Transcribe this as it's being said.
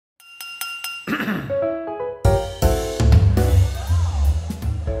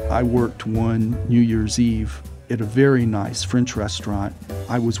I worked one New Year's Eve at a very nice French restaurant.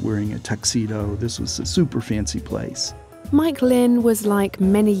 I was wearing a tuxedo. This was a super fancy place. Mike Lin was like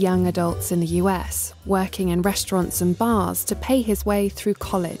many young adults in the US, working in restaurants and bars to pay his way through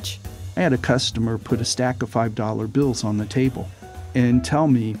college. I had a customer put a stack of $5 bills on the table and tell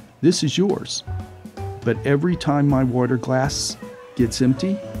me, "This is yours." But every time my water glass gets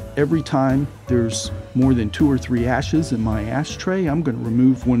empty, every time there's more than 2 or 3 ashes in my ashtray, I'm going to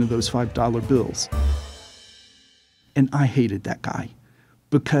remove one of those $5 bills. And I hated that guy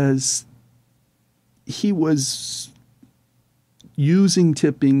because he was using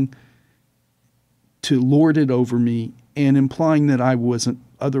tipping to lord it over me and implying that I wasn't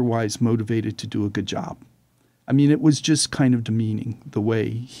otherwise motivated to do a good job. I mean, it was just kind of demeaning the way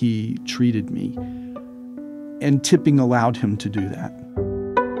he treated me. And tipping allowed him to do that.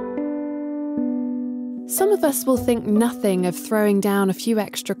 Some of us will think nothing of throwing down a few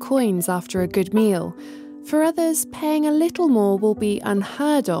extra coins after a good meal. For others, paying a little more will be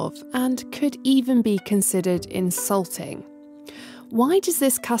unheard of and could even be considered insulting. Why does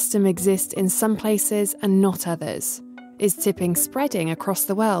this custom exist in some places and not others? Is tipping spreading across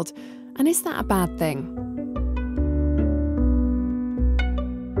the world? And is that a bad thing?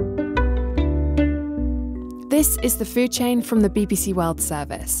 This is The Food Chain from the BBC World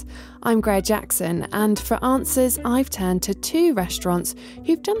Service. I'm Greer Jackson, and for answers, I've turned to 2 restaurants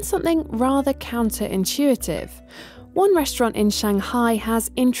who've done something rather counterintuitive. One restaurant in Shanghai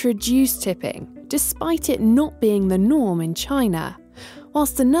has introduced tipping, despite it not being the norm in China,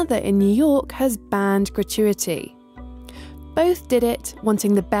 whilst another in New York has banned gratuity. Both did it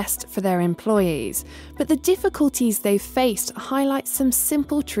wanting the best for their employees, but the difficulties they've faced highlight some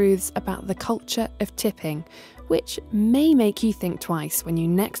simple truths about the culture of tipping, which may make you think twice when you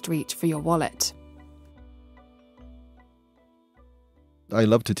next reach for your wallet. I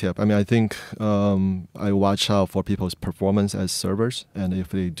love to tip. I think I watch out for people's performance as servers, and if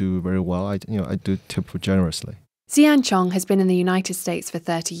they do very well, I do tip generously. Xian Chong has been in the United States for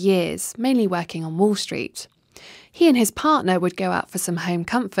 30 years, mainly working on Wall Street. He and his partner would go out for some home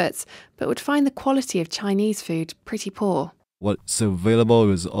comforts, but would find the quality of Chinese food pretty poor. What's available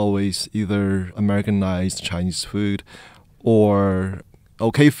is always either Americanized Chinese food or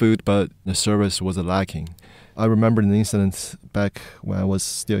okay food, but the service was lacking. I remember an incident back when I was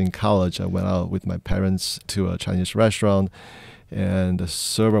still in college. I went out with my parents to a Chinese restaurant, and the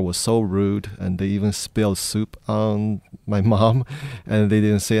server was so rude, and they even spilled soup on my mom, and they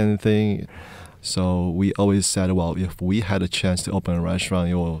didn't say anything. So we always said, well, if we had a chance to open a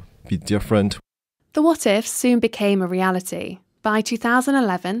restaurant, it will be different. The what-ifs soon became a reality. By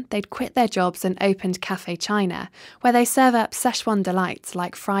 2011, they'd quit their jobs and opened Cafe China, where they serve up Szechuan delights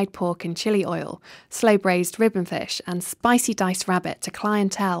like fried pork in chili oil, slow-braised ribbon fish, and spicy diced rabbit to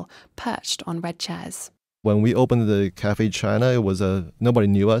clientele perched on red chairs. When we opened the Cafe China, it was nobody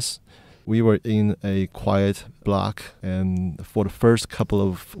knew us. We were in a quiet block, and for the first couple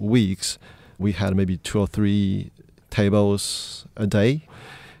of weeks, we had maybe 2 or 3 tables a day.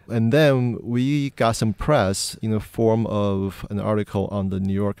 And then we got some press in the form of an article on the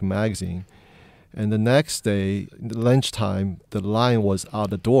New York Magazine. And the next day, lunchtime, the line was out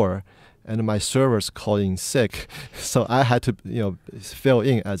the door, and my servers called in sick. So I had to, fill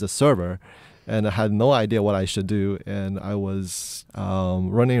in as a server, and I had no idea what I should do. And I was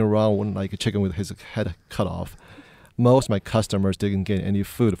running around like a chicken with his head cut off. Most of my customers didn't get any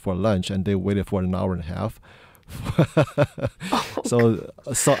food for lunch, and they waited for an hour and a half. So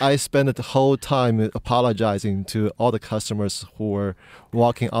I spent the whole time apologizing to all the customers who were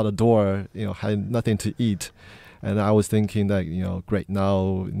walking out the door, had nothing to eat. And I was thinking that, great,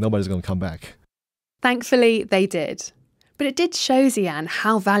 now nobody's going to come back. Thankfully, they did. But it did show Xian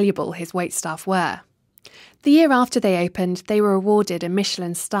how valuable his waitstaff were. The year after they opened, they were awarded a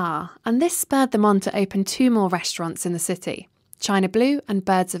Michelin star, and this spurred them on to open 2 more restaurants in the city, China Blue and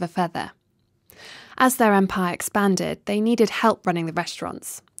Birds of a Feather. As their empire expanded, they needed help running the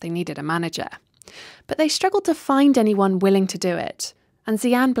restaurants. They needed a manager. But they struggled to find anyone willing to do it, and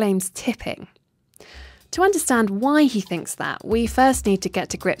Xian blames tipping. To understand why he thinks that, we first need to get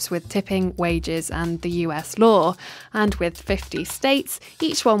to grips with tipping, wages, and the US law. And with 50 states,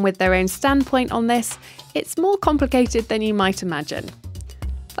 each one with their own standpoint on this, it's more complicated than you might imagine.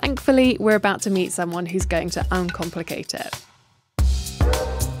 Thankfully, we're about to meet someone who's going to uncomplicate it.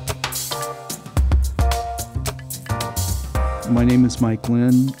 My name is Mike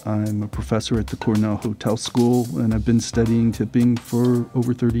Lin. I'm a professor at the Cornell Hotel School, and I've been studying tipping for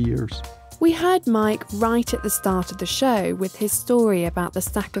over 30 years. We heard Mike right at the start of the show with his story about the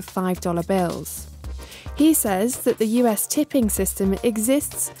stack of $5 bills. He says that the US tipping system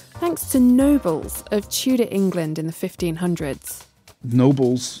exists thanks to nobles of Tudor England in the 1500s.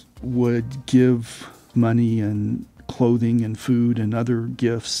 Nobles would give money and clothing and food and other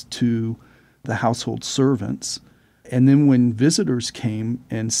gifts to the household servants. And then when visitors came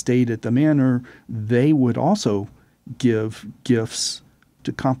and stayed at the manor, they would also give gifts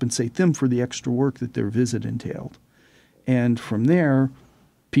to compensate them for the extra work that their visit entailed. And from there,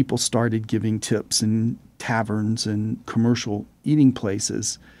 people started giving tips in taverns and commercial eating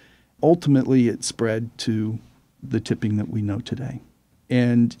places. Ultimately, it spread to the tipping that we know today.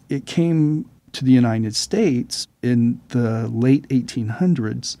 And it came to the United States in the late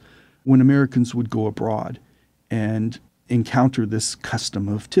 1800s when Americans would go abroad and encounter this custom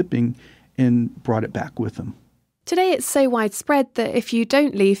of tipping and brought it back with them. Today it's so widespread that if you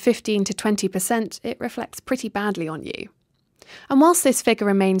don't leave 15 to 20%, it reflects pretty badly on you. And whilst this figure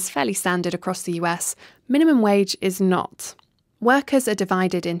remains fairly standard across the US, minimum wage is not. Workers are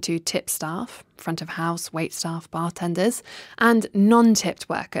divided into tip staff, front of house, wait staff, bartenders, and non-tipped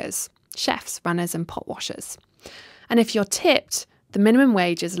workers, chefs, runners and pot washers. And if you're tipped, the minimum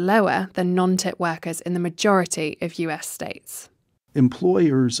wage is lower than non-tip workers in the majority of US states.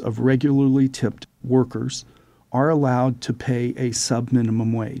 Employers of regularly tipped workers are allowed to pay a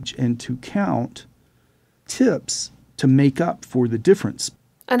sub-minimum wage and to count tips to make up for the difference.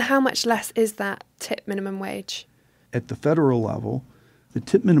 And how much less is that tip minimum wage? At the federal level, the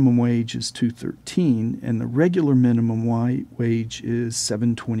tip minimum wage is $2.13 and the regular minimum wage is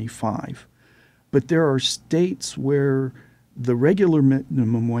 $7.25. But there are states where the regular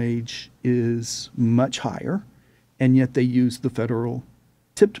minimum wage is much higher, and yet they use the federal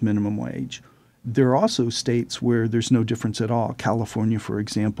tipped minimum wage. There are also states where there's no difference at all. California, for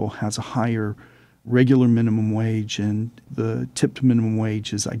example, has a higher regular minimum wage and the tipped minimum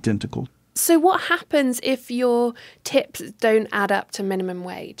wage is identical. So what happens if your tips don't add up to minimum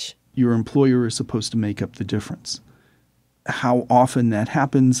wage? Your employer is supposed to make up the difference. How often that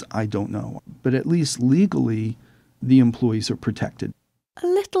happens, I don't know. But at least legally, the employees are protected. A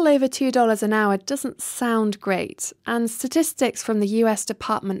little over $2 an hour doesn't sound great, and statistics from the US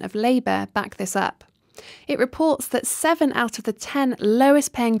Department of Labour back this up. It reports that 7 out of the 10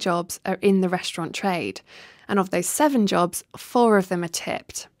 lowest paying jobs are in the restaurant trade, and of those 7 jobs, 4 of them are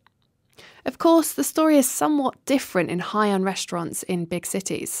tipped. Of course, the story is somewhat different in high-end restaurants in big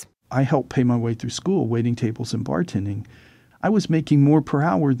cities. I helped pay my way through school, waiting tables and bartending. I was making more per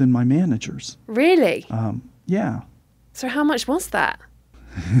hour than my managers. Really? Yeah. So how much was that?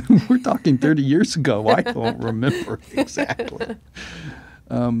 We're talking 30 years ago. I don't remember exactly.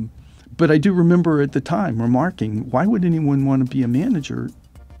 But I do remember at the time remarking, why would anyone want to be a manager?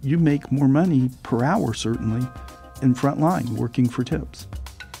 You make more money per hour, certainly, in front line, working for tips.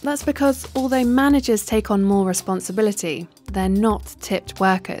 That's because although managers take on more responsibility, they're not tipped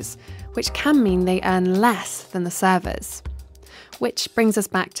workers, which can mean they earn less than the servers. Which brings us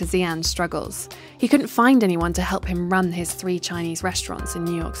back to Xian's struggles. He couldn't find anyone to help him run his 3 Chinese restaurants in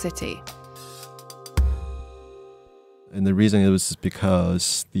New York City. And the reason is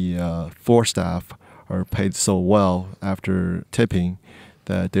because the 4 staff are paid so well after tipping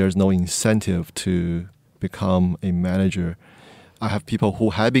that there's no incentive to become a manager. I have people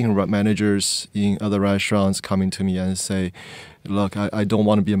who have been managers in other restaurants coming to me and say, look, I don't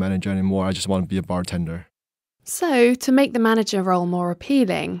want to be a manager anymore. I just want to be a bartender. So, to make the manager role more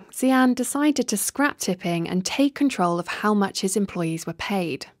appealing, Xian decided to scrap tipping and take control of how much his employees were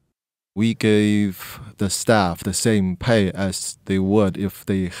paid. We gave the staff the same pay as they would if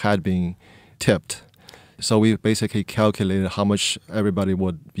they had been tipped. So we basically calculated how much everybody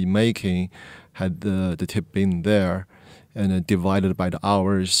would be making had the tip been there, and divided by the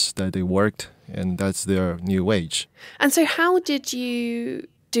hours that they worked, and that's their new wage. And so how did you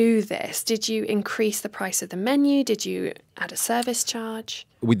do this? Did you increase the price of the menu? Did you add a service charge?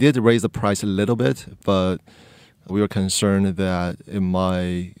 We did raise the price a little bit, but we were concerned that it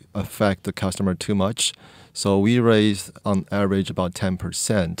might affect the customer too much. So we raised on average about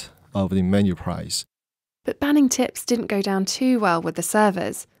 10% of the menu price. But banning tips didn't go down too well with the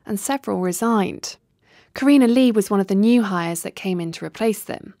servers, and several resigned. Karina Lee was one of the new hires that came in to replace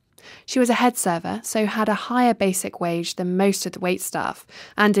them. She was a head server, so had a higher basic wage than most of the waitstaff,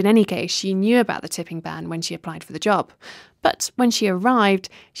 and in any case, she knew about the tipping ban when she applied for the job. But when she arrived,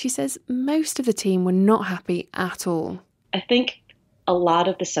 she says most of the team were not happy at all. I think a lot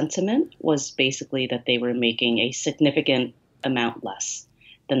of the sentiment was basically that they were making a significant amount less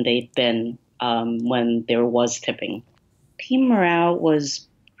than they'd been when there was tipping. Team morale was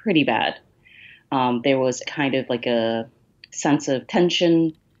pretty bad. there was kind of like a sense of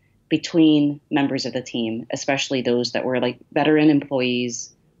tension between members of the team, especially those that were like veteran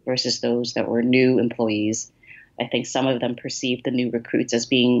employees versus those that were new employees. I think some of them perceived the new recruits as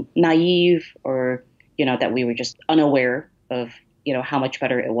being naive, or, that we were just unaware of, how much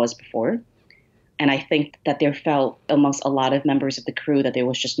better it was before. And I think that there felt amongst a lot of members of the crew that there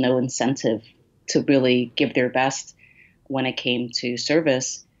was just no incentive to really give their best when it came to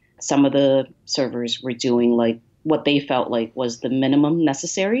service. Some of the servers were doing like what they felt like was the minimum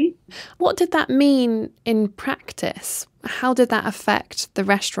necessary. What did that mean in practice? How did that affect the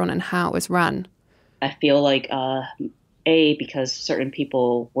restaurant and how it was run? I feel like, A, because certain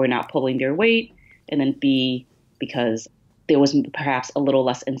people were not pulling their weight, and then B, because there was perhaps a little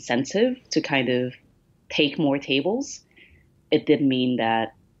less incentive to kind of take more tables. It did mean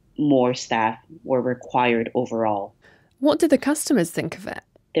that more staff were required overall. What did the customers think of it?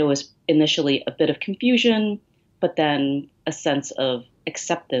 There was initially a bit of confusion, but then a sense of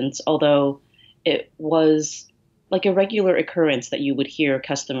acceptance, although it was like a regular occurrence that you would hear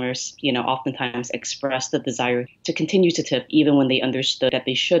customers, oftentimes express the desire to continue to tip even when they understood that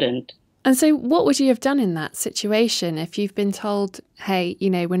they shouldn't. And so what would you have done in that situation if you've been told, hey,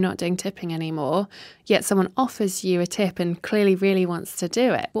 we're not doing tipping anymore, yet someone offers you a tip and clearly really wants to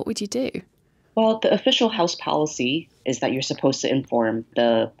do it? What would you do? Well, the official house policy is that you're supposed to inform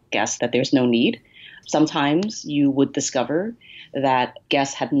the guest that there's no need. Sometimes you would discover that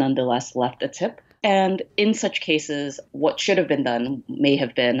guests had nonetheless left a tip. And in such cases, what should have been done may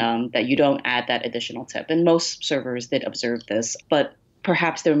have been that you don't add that additional tip. And most servers did observe this, but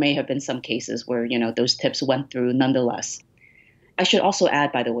perhaps there may have been some cases where, those tips went through nonetheless. I should also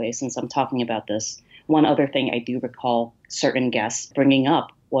add, by the way, since I'm talking about this, one other thing I do recall certain guests bringing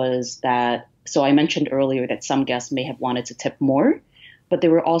up was that, so I mentioned earlier that some guests may have wanted to tip more, but there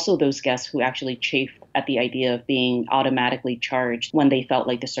were also those guests who actually chafed at the idea of being automatically charged when they felt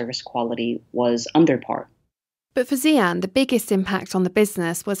like the service quality was under par. But for Xian, the biggest impact on the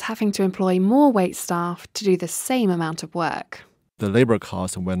business was having to employ more wait staff to do the same amount of work. The labor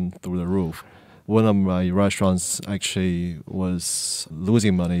cost went through the roof. One of my restaurants actually was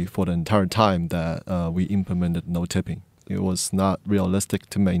losing money for the entire time that we implemented no tipping. It was not realistic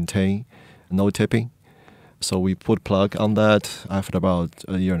to maintain no tipping. So we put plug on that after about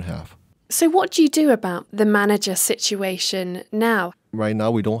a year and a half. So what do you do about the manager situation now? Right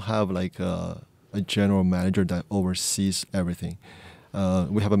now, we don't have like a general manager that oversees everything.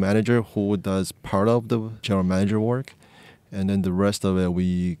 We have a manager who does part of the general manager work, and then the rest of it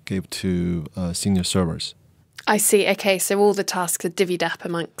we give to senior servers. I see. Okay, so all the tasks are divvied up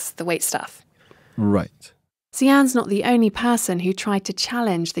amongst the waitstaff. Right. Xian's not the only person who tried to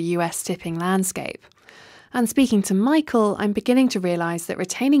challenge the US tipping landscape. And speaking to Michael, I'm beginning to realise that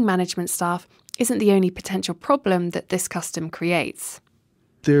retaining management staff isn't the only potential problem that this custom creates.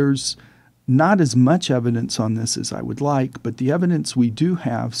 There's not as much evidence on this as I would like, but the evidence we do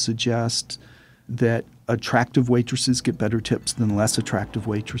have suggests that attractive waitresses get better tips than less attractive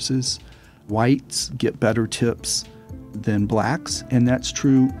waitresses. Whites get better tips than blacks, and that's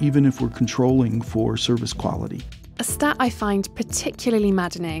true even if we're controlling for service quality. A stat I find particularly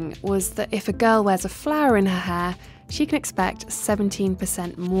maddening was that if a girl wears a flower in her hair, she can expect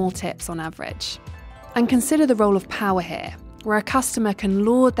 17% more tips on average. And consider the role of power here, where a customer can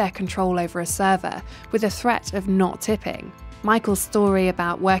lord their control over a server with a threat of not tipping. Michael's story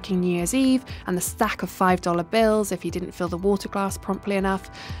about working New Year's Eve and the stack of $5 bills if he didn't fill the water glass promptly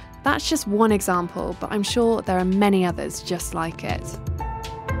enough, that's just one example, but I'm sure there are many others just like it.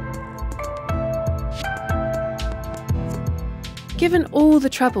 Given all the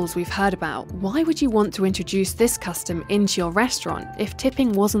troubles we've heard about, why would you want to introduce this custom into your restaurant if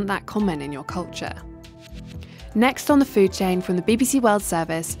tipping wasn't that common in your culture? Next on the food chain from the BBC World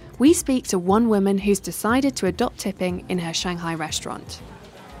Service, we speak to one woman who's decided to adopt tipping in her Shanghai restaurant.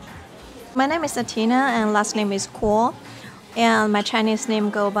 My name is Tina and last name is Guo. And my Chinese name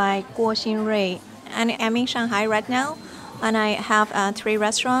go by Guo Xinrui. And I'm in Shanghai right now, and I have 3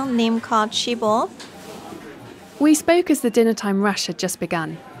 restaurants named called Chibo. We spoke as the dinner time rush had just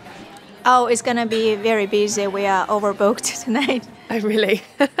begun. Oh, it's gonna be very busy. We are overbooked tonight. Oh, really?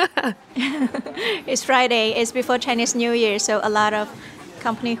 It's Friday. It's before Chinese New Year, so a lot of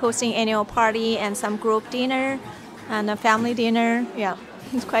company hosting annual party and some group dinner and a family dinner. Yeah,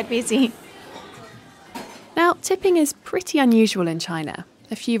 it's quite busy. Now, tipping is pretty unusual in China.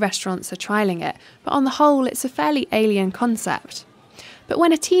 A few restaurants are trialling it, but on the whole, it's a fairly alien concept. But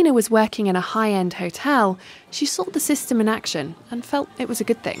when Atina was working in a high-end hotel, she saw the system in action and felt it was a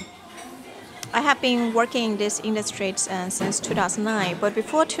good thing. I have been working in this industry since 2009, but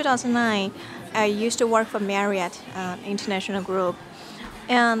before 2009, I used to work for Marriott International Group,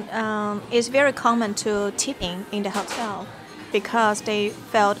 and it's very common to tipping in the hotel because they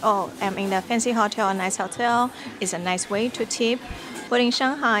felt, oh, I'm in a fancy hotel, a nice hotel, it's a nice way to tip. But in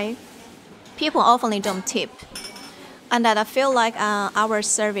Shanghai, people often don't tip, and that I feel like our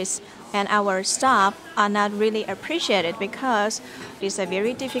service and our staff are not really appreciated because it's a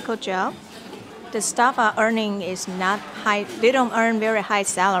very difficult job. The staff are earning is not high, they don't earn very high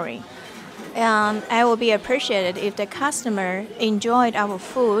salary. And I will be appreciated if the customer enjoyed our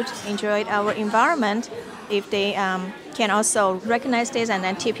food, enjoyed our environment, if they can also recognize this and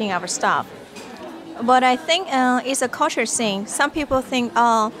then tipping our staff. But I think it's a culture thing. Some people think,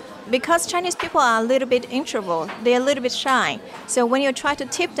 because Chinese people are a little bit introvert, they're a little bit shy. So when you try to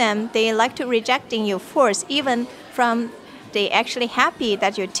tip them, they like to rejecting you first, even from they actually happy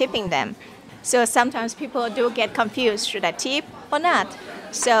that you're tipping them. So sometimes people do get confused, should I tip or not?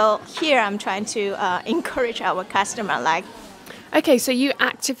 So here I'm trying to encourage our customer like. Okay, so you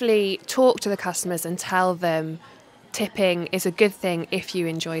actively talk to the customers and tell them tipping is a good thing if you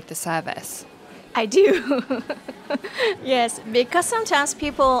enjoyed the service. I do. Yes, because sometimes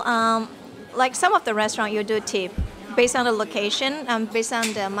people, like some of the restaurant you do tip based on the location and based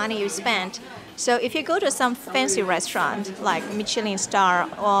on the money you spent. So if you go to some fancy restaurant like Michelin star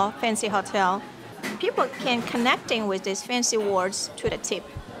or fancy hotel, people can connecting with these fancy words to the tip.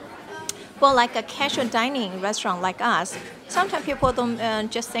 But like a casual dining restaurant like us, sometimes people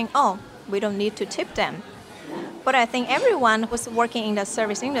don't just think, oh, we don't need to tip them. But I think everyone who's working in the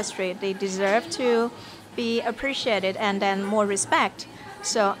service industry, they deserve to be appreciated and then more respect.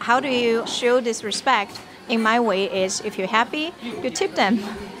 So how do you show this respect? In my way is if you're happy, you tip them.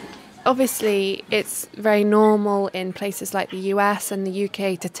 Obviously, it's very normal in places like the US and the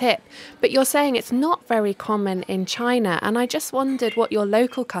UK to tip, but you're saying it's not very common in China, and I just wondered what your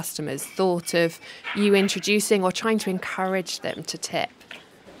local customers thought of you introducing or trying to encourage them to tip.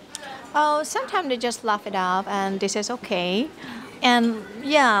 Oh, sometimes they just laugh it off and this is okay. And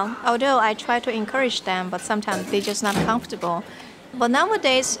yeah, although I try to encourage them, but sometimes they're just not comfortable. But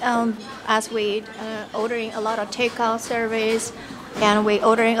nowadays, as we ordering a lot of takeout service, and we're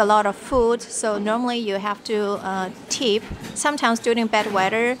ordering a lot of food, so normally you have to tip. Sometimes during bad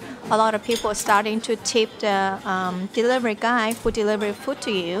weather, a lot of people are starting to tip the delivery guy who delivers food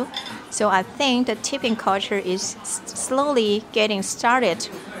to you. So I think the tipping culture is slowly getting started,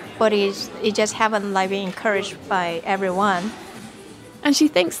 but it just haven't been encouraged by everyone. And she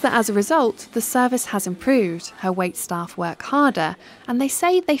thinks that as a result, the service has improved. Her wait staff work harder, and they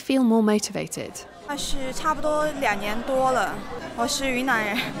say they feel more motivated. 是差不多2年多了，我是云南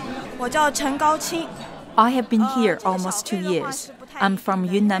人，我叫陈高清。 I have been here almost 2 years. I'm from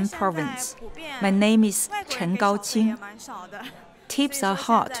Yunnan province. My name is Chen Gaoqing. Tips are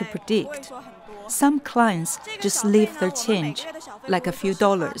hard to predict. Some clients just leave their change, like a few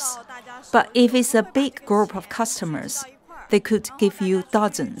dollars. But if it's a big group of customers, they could give you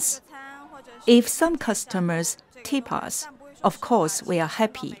dozens. If some customers tip us, of course we are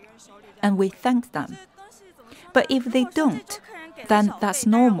happy, and we thank them. But if they don't, then that's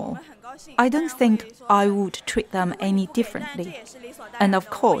normal. I don't think I would treat them any differently. And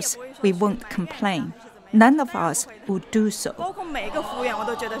of course, we won't complain. None of us would do so.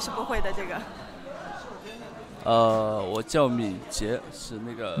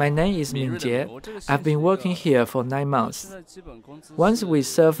 My name is Min Jie. I've been working here for 9 months. Once we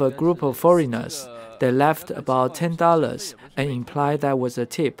serve a group of foreigners, they left about $10 and implied that was a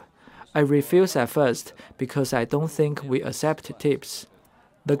tip. I refused at first because I don't think we accept tips.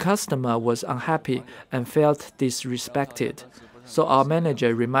 The customer was unhappy and felt disrespected, so our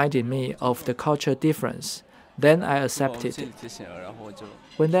manager reminded me of the culture difference. Then I accepted it.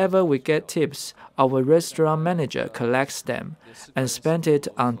 Whenever we get tips, our restaurant manager collects them and spends it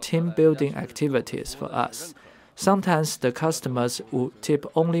on team-building activities for us. Sometimes the customers would tip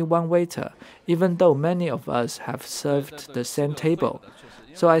only one waiter, even though many of us have served the same table.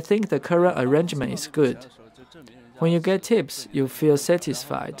 So I think the current arrangement is good. When you get tips, you feel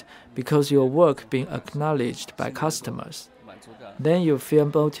satisfied because your work being acknowledged by customers. Then you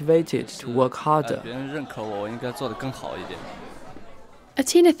feel motivated to work harder.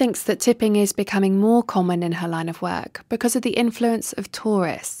 Atina thinks that tipping is becoming more common in her line of work because of the influence of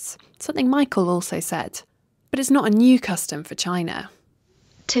tourists, something Michael also said. But it's not a new custom for China.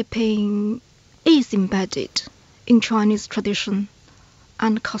 Tipping is embedded in Chinese tradition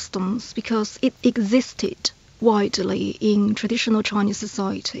and customs because it existed widely in traditional Chinese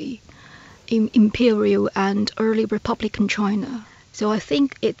society, in imperial and early republican China. So I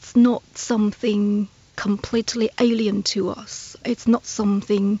think it's not something completely alien to us. It's not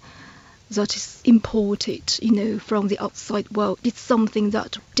something that is imported, from the outside world. It's something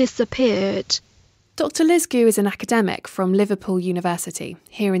that disappeared. Dr. Liz Gu is an academic from Liverpool University,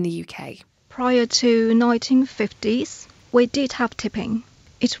 here in the UK. Prior to 1950s, we did have tipping.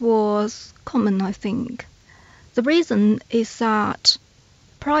 It was common, I think. The reason is that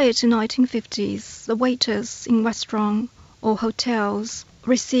prior to 1950s, the waiters in restaurants or hotels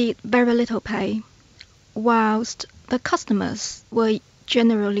received very little pay, whilst the customers were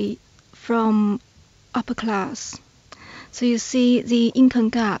generally from upper class. So you see, the income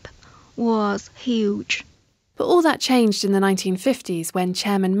gap was huge. But all that changed in the 1950s when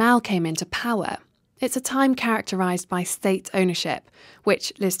Chairman Mao came into power. It's a time characterised by state ownership,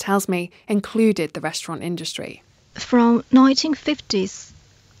 which, Liz tells me, included the restaurant industry. From 1950s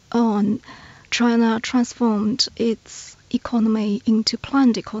on, China transformed its economy into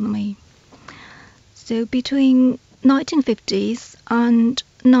planned economy. So between 1950s and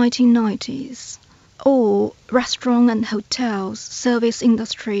 1990s, all restaurant and hotels, service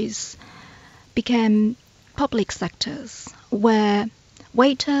industries became public sectors where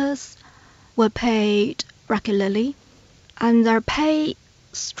waiters were paid regularly, and their pay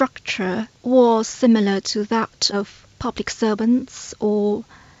structure was similar to that of public servants or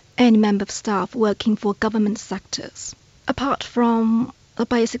any member of staff working for government sectors. Apart from the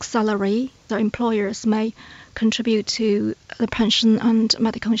basic salary, the employers may contribute to the pension and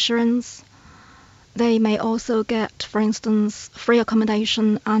medical insurance. They may also get, for instance, free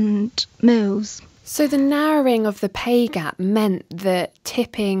accommodation and meals. So the narrowing of the pay gap meant that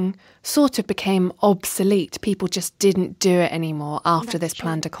tipping sort of became obsolete. People just didn't do it anymore after this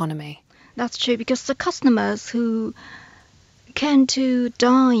planned economy. That's true, because the customers who came to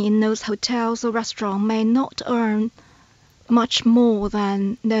dine in those hotels or restaurants may not earn much more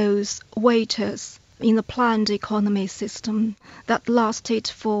than those waiters in the planned economy system that lasted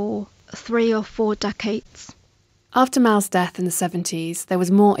for 3 or 4 decades. After Mao's death in the 70s, there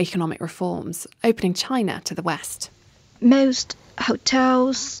was more economic reforms, opening China to the West. Most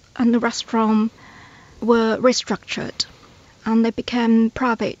hotels and restaurants were restructured, and they became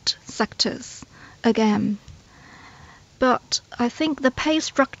private sectors again. But I think the pay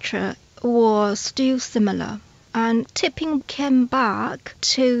structure was still similar, and tipping came back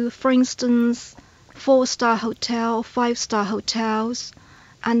to, for instance, 4-star hotel, 5-star hotels,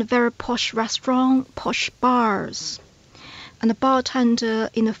 and very posh restaurant, posh bars. And the bartender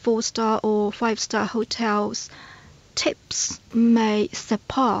in a 4-star or 5-star hotels, tips may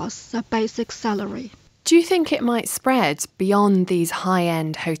surpass a basic salary. Do you think it might spread beyond these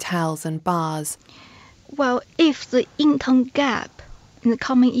high-end hotels and bars? Well, if the income gap in the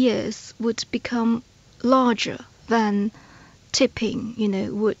coming years would become larger, then tipping,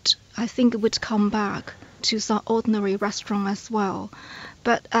 I think it would come back to some ordinary restaurant as well.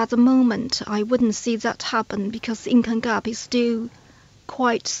 But at the moment, I wouldn't see that happen because the income gap is still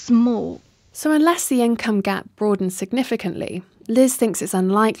quite small. So unless the income gap broadens significantly, Liz thinks it's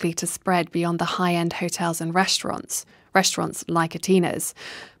unlikely to spread beyond the high-end hotels and restaurants like Atina's.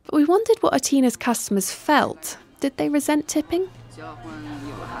 But we wondered what Atina's customers felt. Did they resent tipping?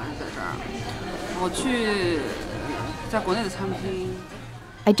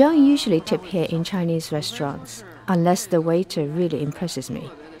 I don't usually tip here in Chinese restaurants, unless the waiter really impresses me.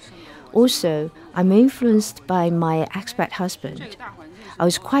 Also, I'm influenced by my expat husband. I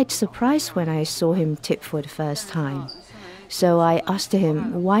was quite surprised when I saw him tip for the first time. So I asked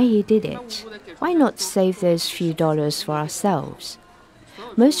him why he did it. Why not save those few dollars for ourselves?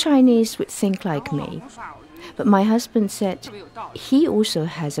 Most Chinese would think like me. But my husband said he also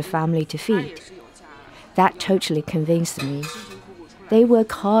has a family to feed. That totally convinced me. They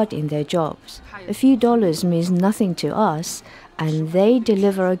work hard in their jobs. A few dollars means nothing to us, and they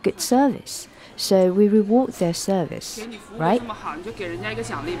deliver a good service. So we reward their service, right?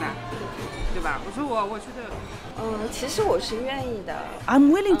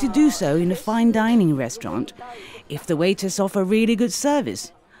 I'm willing to do so in a fine dining restaurant if the waiters offer really good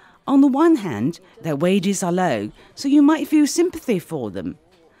service. On the one hand, their wages are low, so you might feel sympathy for them.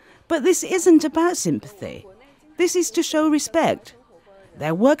 But this isn't about sympathy. This is to show respect.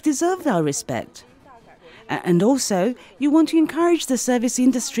 Their work deserves our respect. And also, you want to encourage the service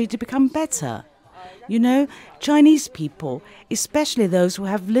industry to become better. Chinese people, especially those who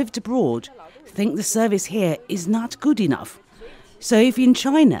have lived abroad, think the service here is not good enough. So if in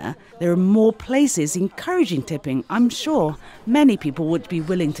China there are more places encouraging tipping, I'm sure many people would be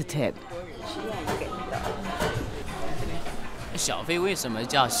willing to tip.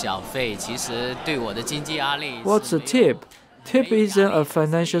 What's a tip? Tip isn't a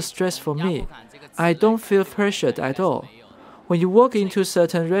financial stress for me. I don't feel pressured at all. When you walk into a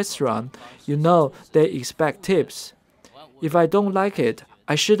certain restaurant, you know they expect tips. If I don't like it,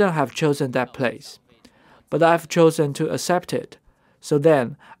 I shouldn't have chosen that place. But I've chosen to accept it. So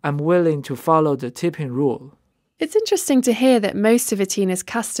then, I'm willing to follow the tipping rule. It's interesting to hear that most of Attina's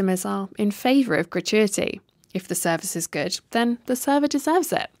customers are in favour of gratuity. If the service is good, then the server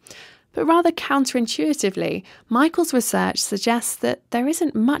deserves it. But rather counterintuitively, Michael's research suggests that there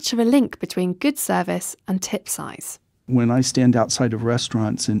isn't much of a link between good service and tip size. When I stand outside of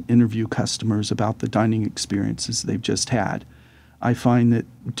restaurants and interview customers about the dining experiences they've just had, I find that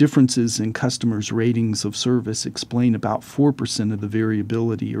differences in customers' ratings of service explain about 4% of the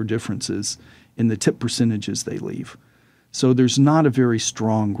variability or differences in the tip percentages they leave. So there's not a very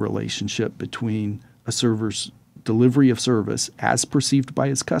strong relationship between a server's delivery of service as perceived by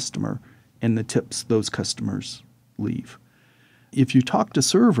his customer and the tips those customers leave. If you talk to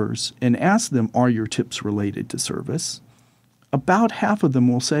servers and ask them, are your tips related to service? About half of them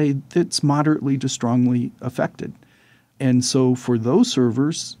will say it's moderately to strongly affected. And so for those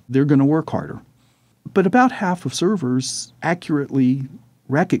servers, they're going to work harder. But about half of servers accurately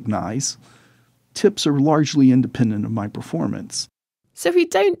recognize tips are largely independent of my performance. So if we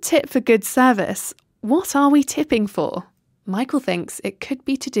don't tip for good service, what are we tipping for? Michael thinks it could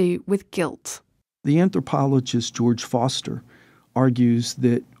be to do with guilt. The anthropologist George Foster argues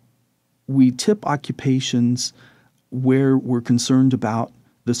that we tip occupations where we're concerned about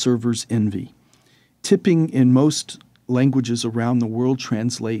the server's envy. Tipping in most languages around the world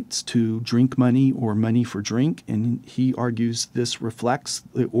translates to drink money or money for drink, and he argues this reflects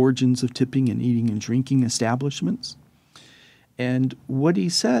the origins of tipping in eating and drinking establishments. And what he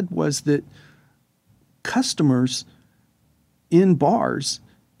said was that customers in bars,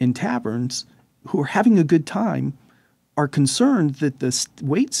 in taverns, who are having a good time are concerned that the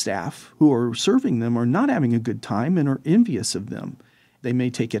wait staff who are serving them are not having a good time and are envious of them. They may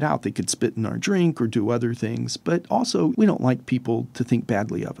take it out. They could spit in our drink or do other things. But also, we don't like people to think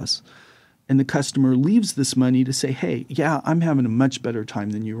badly of us. And the customer leaves this money to say, hey, yeah, I'm having a much better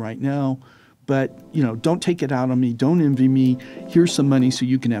time than you right now. But, don't take it out on me. Don't envy me. Here's some money so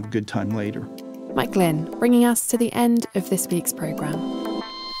you can have a good time later. Mike Glynn, bringing us to the end of this week's programme.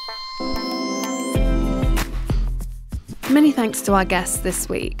 Many thanks to our guests this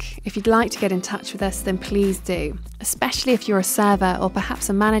week. If you'd like to get in touch with us, then please do, especially if you're a server or perhaps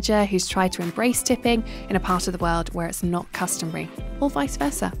a manager who's tried to embrace tipping in a part of the world where it's not customary, or vice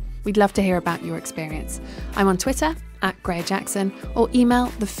versa. We'd love to hear about your experience. I'm on Twitter @Greer Jackson or email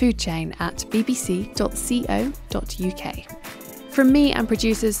thefoodchain@bbc.co.uk. From me and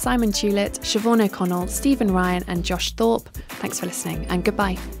producers Simon Tulett, Siobhan O'Connell, Stephen Ryan and Josh Thorpe, thanks for listening and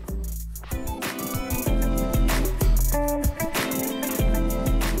goodbye.